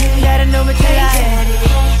 Gotta know what you like.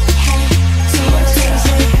 So my lady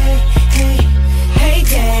say, hey, hey, hey,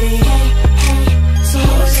 daddy. So my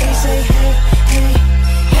lady say, hey, hey,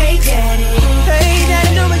 hey, daddy. Hey,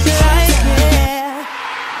 daddy, know what you like, yeah.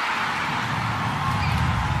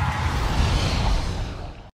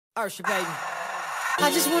 Usher, baby.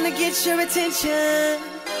 I just wanna get your attention.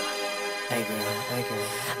 Hey girl, hey girl.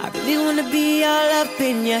 I really wanna be all up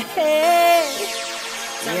in your head.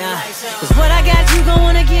 Yeah, cause what I got you gon'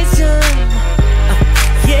 wanna get some.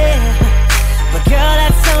 Yeah, but girl,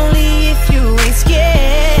 that's only if you ain't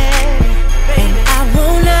scared. And I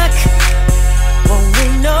won't knock, won't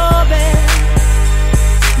ring no bell.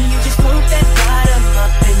 You just move that bottom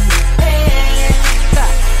up in the air.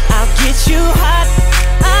 I'll get you hot,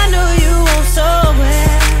 I know you want so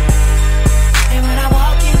well. And when I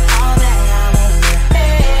walk in, all that I wanna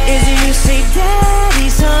hear is you say,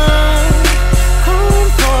 Daddy's home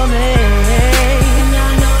for me. And I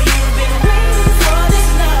know you've been waiting for this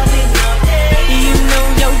loving all day. You know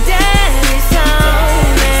your daddy's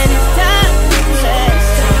home and it's time to play.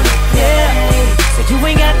 Yeah, so you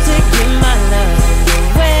ain't got to give my love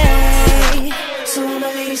away. So when my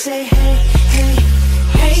lady say, hey, hey,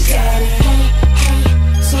 hey, daddy.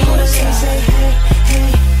 So when my lady say, hey, hey,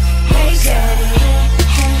 hey, daddy.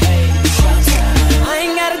 I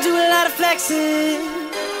ain't gotta do a lot of flexing.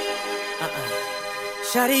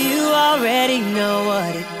 Shorty, you already know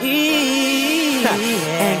what it is.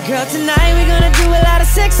 And girl, tonight we're gonna do a lot of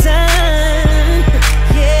sexin.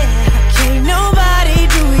 Yeah, can't nobody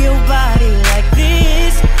do your body like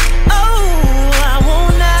this. Oh, I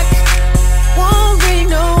won't knock, won't ring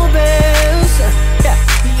no bells. Yeah,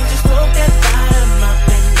 you just broke that bottom up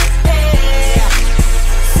in the air.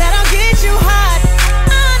 Said I'll get you hot,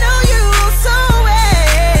 I know you so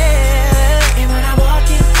well. And when I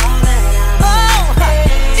walk in, all that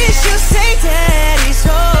it's just say Daddy's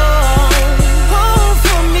home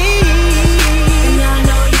for me. And I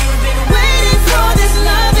know you've been waiting for this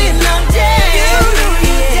loving all day. You know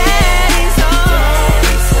your daddy's home,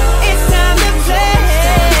 it's time to play.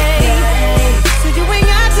 So you ain't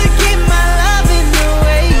got to give my loving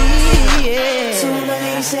away. Yeah. So when my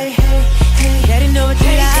lady say, hey, hey, Daddy know what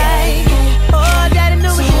you like. Oh, Daddy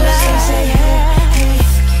know what you like. Say, hey, hey,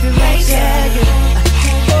 keep it right there.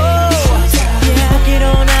 Poke it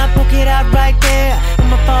on out, poke it out right there.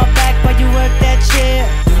 I'ma fall back while you work that chair.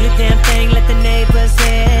 Do the damn thing, let the neighbors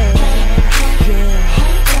hear.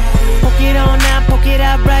 Yeah. Poke it on out, poke it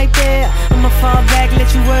out right there. I'ma fall back,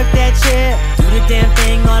 let you work that chair. Do the damn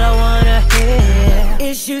thing, all I wanna hear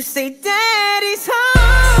is you say, Daddy's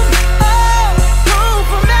home. Oh, home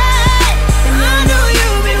for me. And I know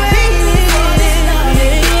you've been waiting for this love.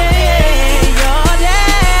 Yeah, your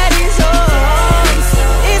daddy's home.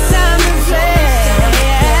 It's time to play.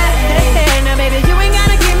 Now baby, you ain't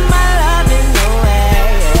gotta give my loving away.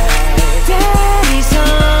 Daddy's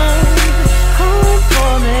home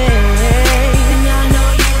for me. And I know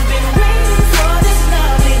you've been waiting for this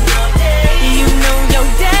loving all day. You know your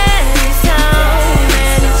daddy's home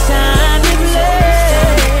and it's time to play.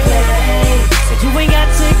 So you ain't got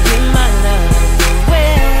to give my love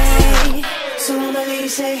away. So when my lady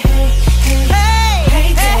say, hey, hey, hey,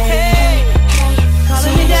 hey, hey,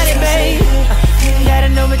 calling me daddy, babe. Gotta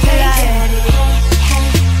know what you like.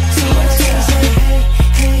 So when my lady say, hey,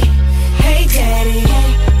 hey, hey, daddy.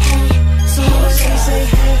 So when my lady say,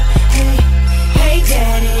 hey, hey, hey,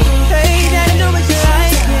 daddy. Hey, daddy, know what you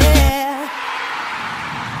like, yeah.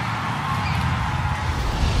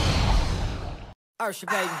 Usher,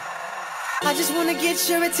 baby. I just wanna get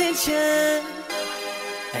your attention.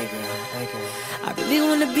 Hey girl, hey girl. I really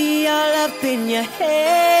wanna be all up in your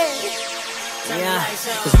head. Yeah,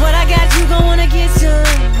 cause what I got you gon' wanna get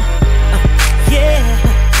some. Yeah,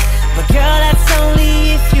 but girl, that's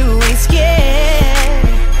only if you ain't scared.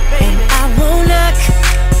 And I won't knock,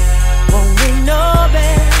 won't ring no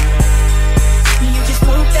bell. You just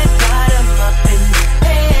move that bottom up in the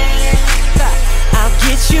air. I'll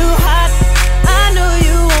get you hot, I know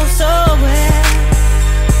you want so well.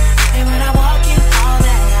 And when I walk in, all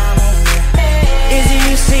that I wanna hear is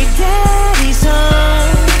you say, Daddy's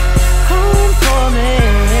home for me.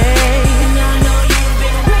 And I know you've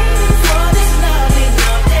been waiting for this loving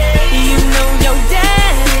all day. You know your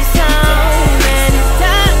daddy's home and it's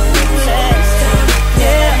time to play.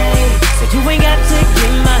 Yeah, so you ain't got to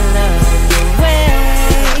give my love away.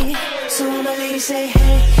 So when my lady say,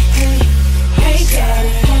 hey, hey, hey,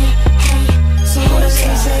 daddy. So when my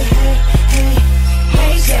lady say, hey, hey,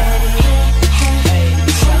 hey, daddy.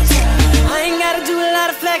 I ain't gotta do a lot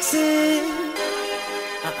of flexing.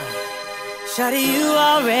 Shorty, you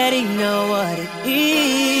already know what it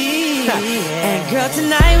is. And girl,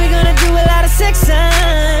 tonight we're gonna do a lot of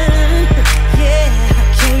sexin. Yeah,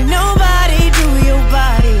 can't nobody do your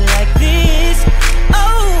body like this.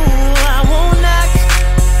 Oh, I won't knock,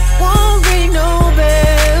 won't ring no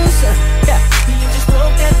bells. Yeah, you just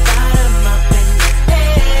broke that bottom up in the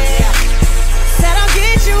air. Said I'll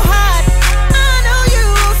get you hot, I know you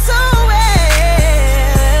so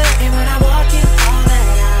well. And when I walk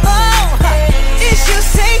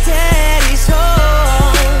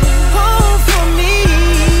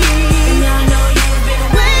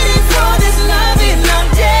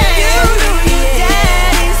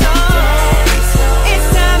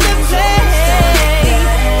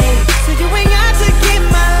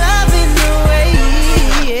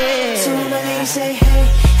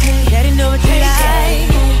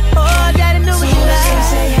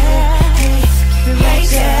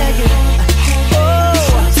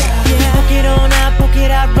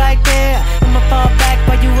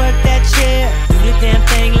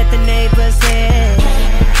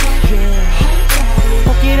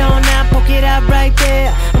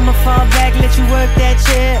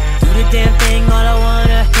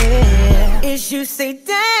you say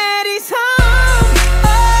daddy's home,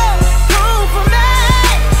 oh, home for me.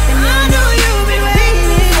 And I know you've been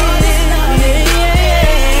waiting for this love.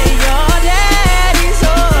 Yeah, your daddy's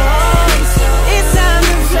home. It's time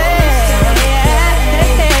to play.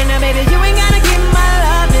 Now baby, you ain't gotta give my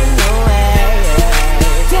love in no way.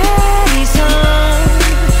 Daddy's home,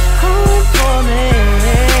 home for me.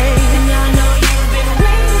 And I know you've been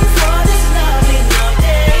waiting for this love in all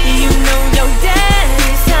day. You know your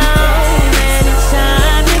daddy's home, and it's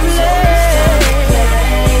time to play.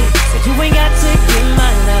 So you ain't got to give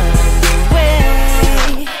my love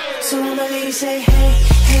away. So my lady say, hey,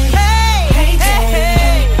 hey, hey, hey,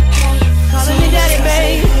 daddy. Calling me daddy,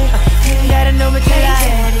 babe. You gotta know me till I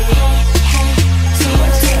daddy. So my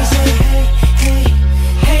lady say, hey, hey,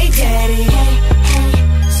 hey, daddy.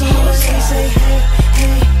 So my lady say, hey,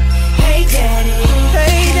 hey, hey, daddy.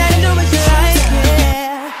 Hey, daddy, know me till I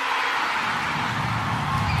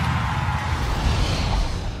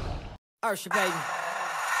Usher, baby.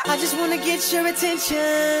 I just wanna get your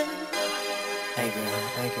attention. Hey girl,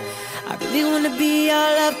 hey girl. I really wanna be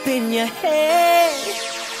all up in your head.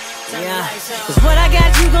 Yeah, cause what I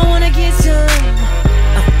got you gon' wanna get some.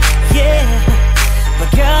 Yeah, but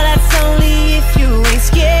girl, that's only if you ain't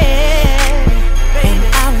scared. And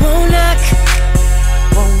I won't knock,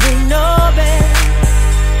 won't ring no bell.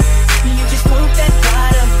 You just put that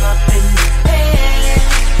bottom up in the air.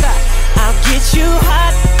 I'll get you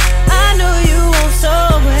hot, I know you want so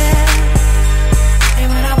well. And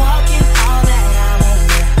when I walk in, all that I want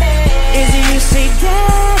is you say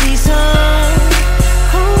daddy's home,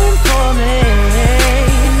 home for me.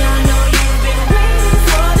 And I know you've been waiting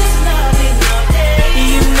for this love in all day.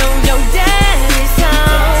 You know your daddy's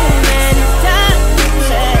home, and it's time to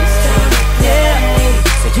play. Yeah,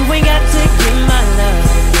 so you ain't got to give my love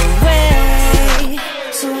away.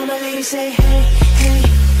 So my lady say, hey, hey,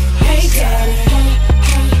 hey, daddy.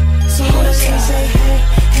 So my lady say, hey,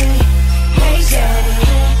 hey, hey, daddy.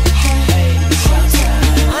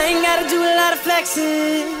 I ain't gotta do a lot of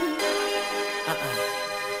flexing.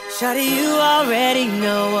 Shorty, you already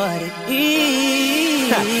know what it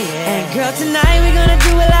is. And girl, tonight we're gonna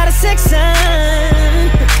do a lot of sexin.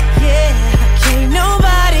 Yeah, can't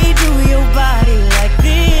nobody do your body like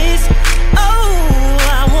this. Oh,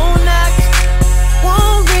 I won't knock,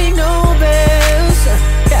 won't ring no bells.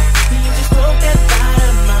 Yeah, you just broke that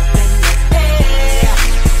bottom up in the air.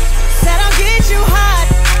 Said I'll get you hot,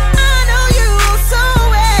 I know you so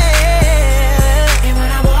well. And when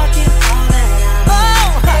I walk in, all that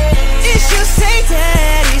I it should say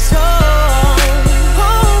daddy's home,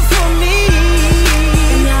 home for me.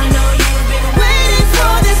 And I know you've been waiting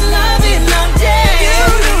for this loving all day. You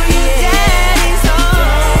know your daddy's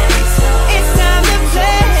home, it's time to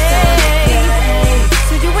play.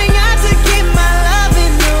 So you ain't got to give my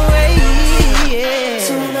loving away. Yeah.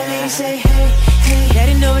 So my lady say, hey, hey,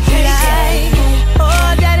 daddy know what you like.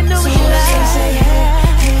 Oh, daddy know what you like.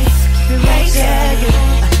 Keep it right there.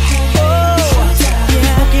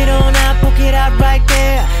 Poke it on out, poke it out right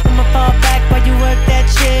there. I'ma fall back while you work that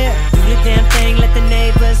chair. Do the damn thing, let the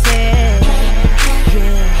neighbors hear.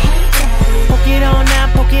 Yeah. Poke it on out,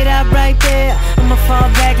 poke it out right there. I'ma fall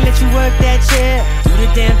back, let you work that chair. Do the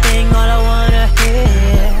damn thing, all I wanna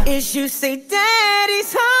hear is you say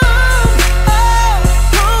daddy's home, oh,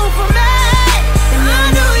 home for me. And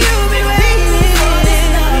I know you've been waiting for this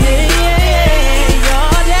love. Yeah,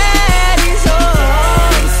 your daddy's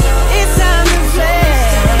home, it's time to play.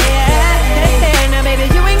 Now baby,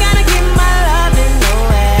 you ain't gotta give my love in no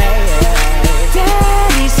way.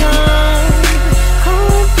 Daddy's home,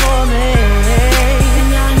 home for me.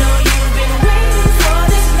 And I know you've been waiting for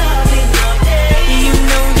this love in all day. You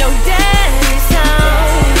know your daddy's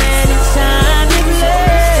home, and it's time to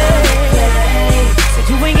play. So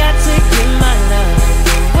you ain't got to give my love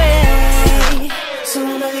away. So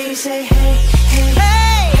my lady say, hey,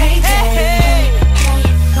 hey, hey, hey, daddy.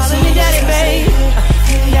 Calling me daddy, babe.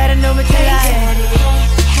 You gotta know me till I daddy.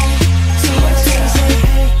 So my lady say,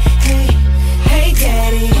 hey, hey, hey,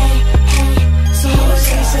 daddy. So my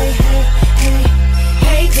lady say, hey, hey,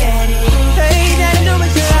 hey, daddy. Hey, daddy, know me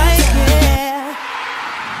till I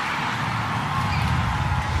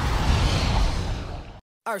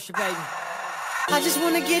Usher, baby. I just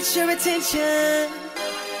wanna get your attention.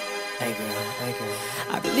 Hey girl, hey girl.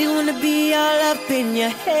 I really wanna be all up in your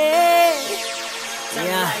head.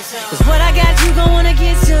 Yeah, cause what I got you gon' wanna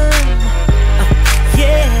get some.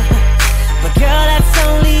 Yeah, but girl, that's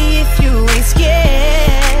only if you ain't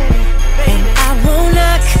scared. And I won't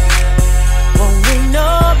knock, won't ring no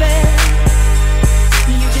bell.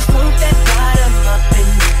 You just put that bottom up in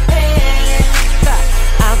the air.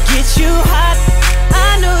 I'll get you hot,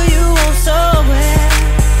 I know you want so well.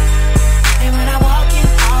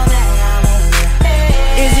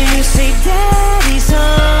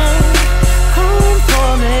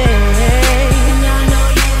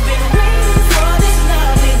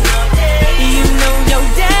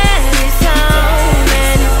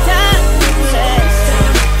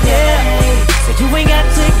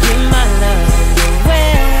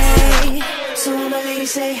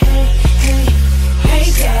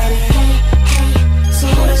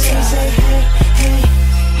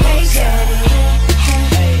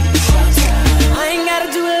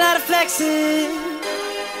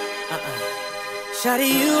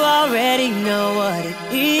 already know what it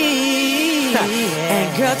is.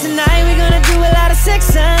 And girl, tonight we're gonna do a lot of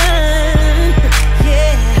sexin.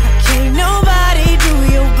 Yeah, can't nobody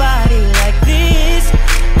do your body like this.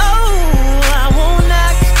 Oh, I won't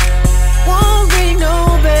knock, won't ring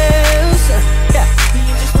no bells. Yeah,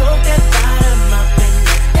 you just broke that bottom up in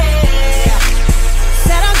the air.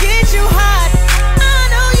 Said I'll get you hot, I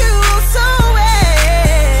know you so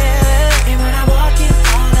well. And when I walk in,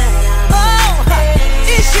 all that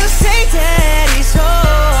it should say daddy's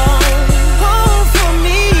home, home for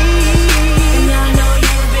me. And I know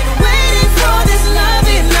you've been waiting for this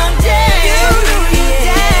loving all day. You know your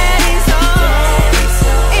daddy's home,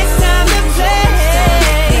 it's time to play.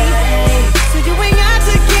 So you ain't got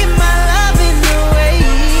to give my loving away.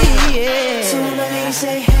 So I'ma let you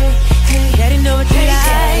say, hey, hey, daddy know what you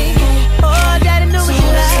like. Oh, daddy know what you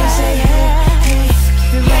like. Say, hey, hey,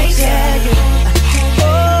 keep it right there.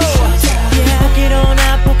 Poke it on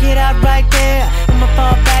out, poke it out right there. I'ma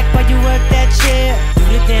fall back while you work that chair. Do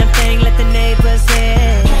the damn thing, let the neighbors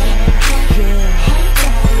hear.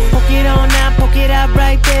 Yeah. Poke it on out, poke it out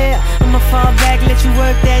right there. I'ma fall back, let you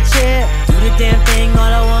work that chair. Do the damn thing,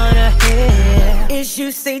 all I wanna hear is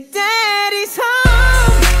you say daddy's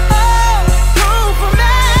home, oh, home for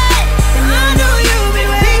me. And I know you've been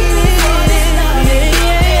waiting for this love.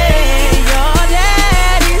 Yeah, your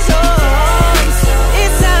daddy's home,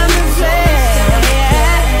 it's time to play.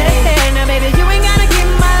 Now baby, you ain't gotta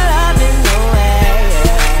give my loving away.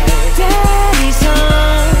 Daddy's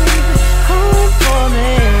home, home for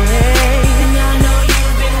me. And I know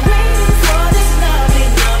you've been waiting for this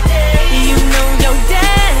loving all day. You know your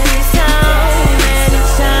daddy's home, and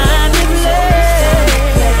it's time to play.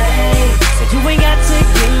 So you ain't got to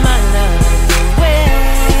give my loving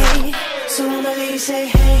away. So I'ma let you say,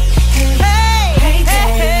 hey, hey, hey, hey,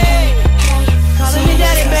 hey. Calling me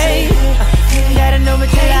daddy, babe. Gotta know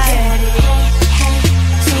what you like.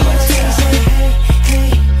 So I'ma let you say, hey, hey,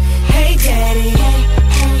 hey, daddy.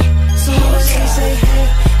 So I'ma let you say, hey,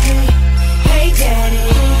 hey, hey, daddy.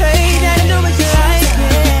 Hey, daddy, know what you like,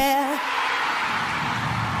 yeah.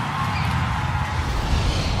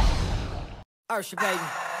 Usher, baby.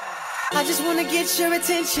 I just wanna get your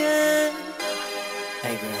attention.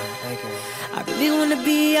 Hey girl, hey girl. I really wanna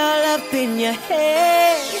be all up in your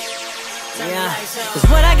head. Yeah, cause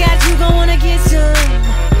what I got, you gon' wanna get some.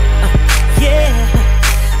 Yeah,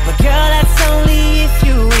 but girl, that's only if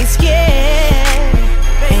you ain't scared.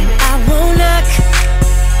 And I won't knock,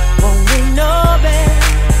 won't ring no bell.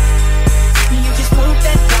 You just put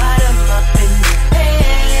that bottom up in the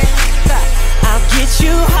air. I'll get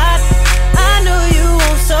you hot, I know you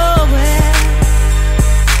won't so well.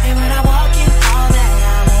 And when I walk in, all that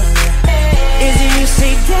I wanna hear is you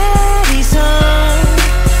say daddy's home,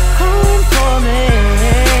 home for me.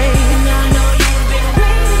 And I know you've been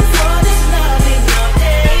waiting for this loving all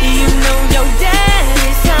day. You know your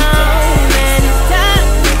daddy's home, and it's time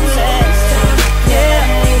to play. Yeah,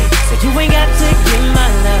 so you ain't got to give my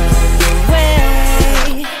love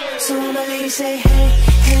away. So I'ma let you say, hey,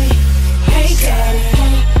 hey, hey, daddy.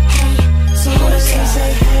 So I'ma let you say,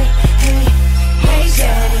 hey, hey, hey,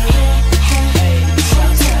 daddy.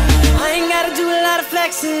 I ain't gotta do a lot of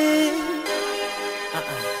flexing.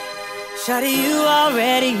 Shorty, you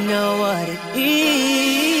already know what it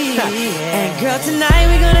is. And girl, tonight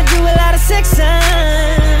we're gonna do a lot of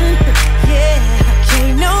sexin. Yeah,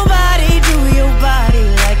 can't nobody do your body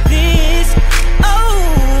like this. Oh,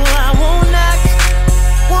 I won't knock,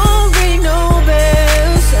 won't ring no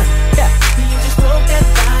bells. Yeah, you just broke that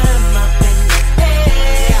bottom up in the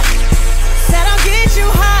air. Said I'll get you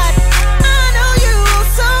hot, I know you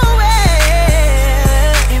so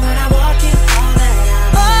well. And when I walk in, all that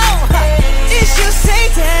it should say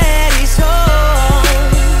daddy's home,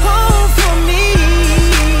 home for me.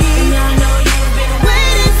 And I know you've been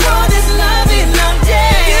waiting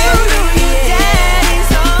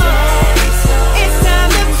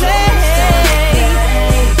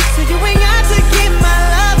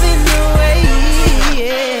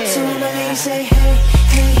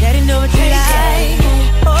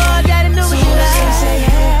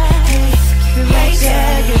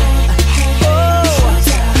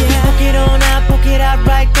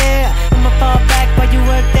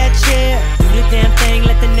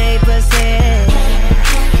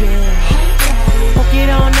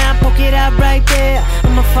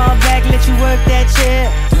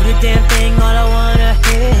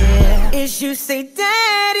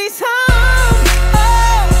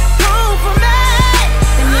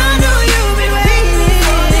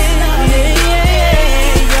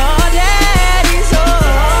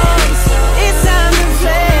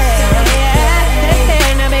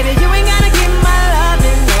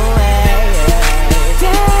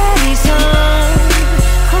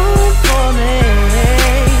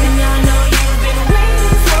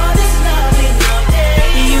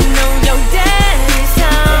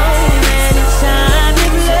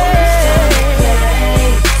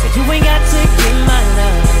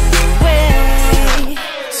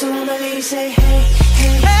say hey,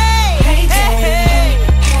 hey, hey, daddy.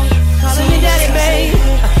 Calling me daddy, babe.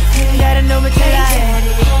 You gotta know me till I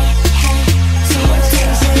So what she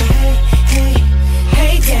say hey, hey,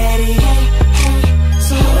 hey, daddy.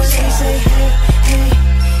 So what she say hey, hey,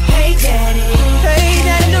 hey, daddy. Hey,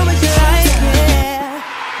 daddy, know me till I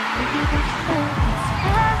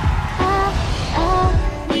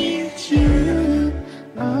need you,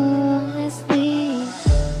 honestly.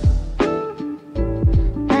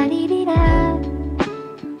 Da-dee-dee-da,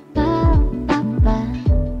 ba-ba-ba.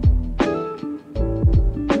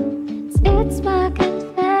 It's my